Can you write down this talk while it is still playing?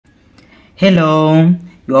Hello,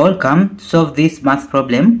 you are welcome to solve this math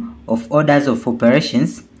problem of orders of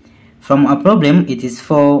operations. From a problem, it is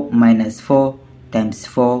 4 minus 4 times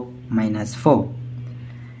 4 minus 4.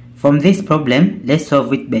 From this problem, let's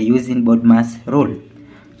solve it by using BODMAS rule.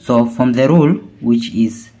 So from the rule, which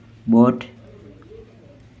is BODMAS,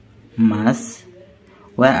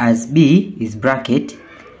 whereas B is bracket,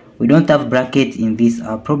 we don't have bracket in this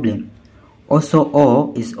problem. Also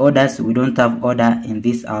O is orders, we don't have order in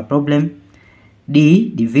this problem. D,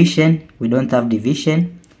 division, we don't have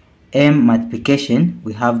division. M, multiplication,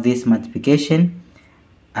 we have this multiplication.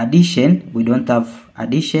 Addition, we don't have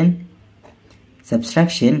addition.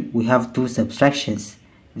 Subtraction, we have two subtractions,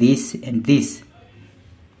 this and this.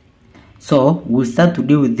 So we'll start to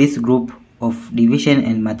deal with this group of division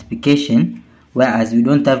and multiplication, whereas we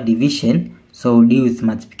don't have division, so we'll deal with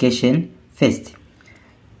multiplication first.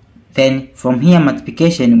 Then from here,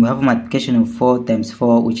 multiplication, we have multiplication of 4 times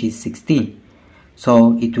 4, which is 16.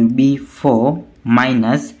 So it will be 4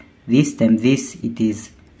 minus this times this, it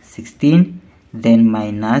is 16, then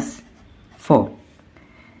minus 4.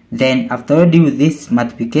 Then after we deal with this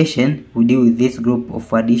multiplication, we deal with this group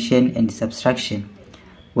of addition and subtraction.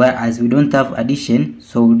 Whereas we don't have addition,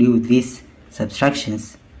 so we'll deal with these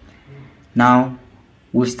subtractions. Now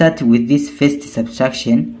we'll start with this first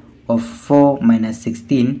subtraction of 4 minus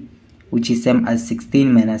 16, which is same as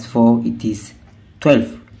 16 minus 4, it is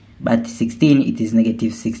 12. But 16, it is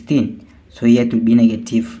negative 16. So here it will be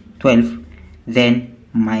negative 12. Then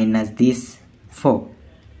minus this 4.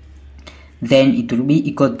 Then it will be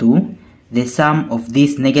equal to the sum of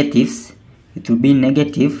these negatives. It will be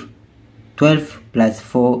negative 12 plus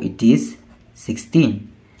 4, it is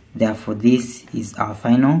 16. Therefore, this is our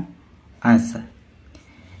final answer.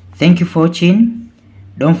 Thank you for watching.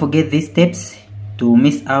 Don't forget these steps to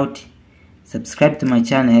miss out. Subscribe to my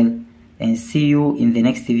channel and see you in the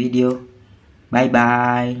next video. Bye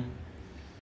bye.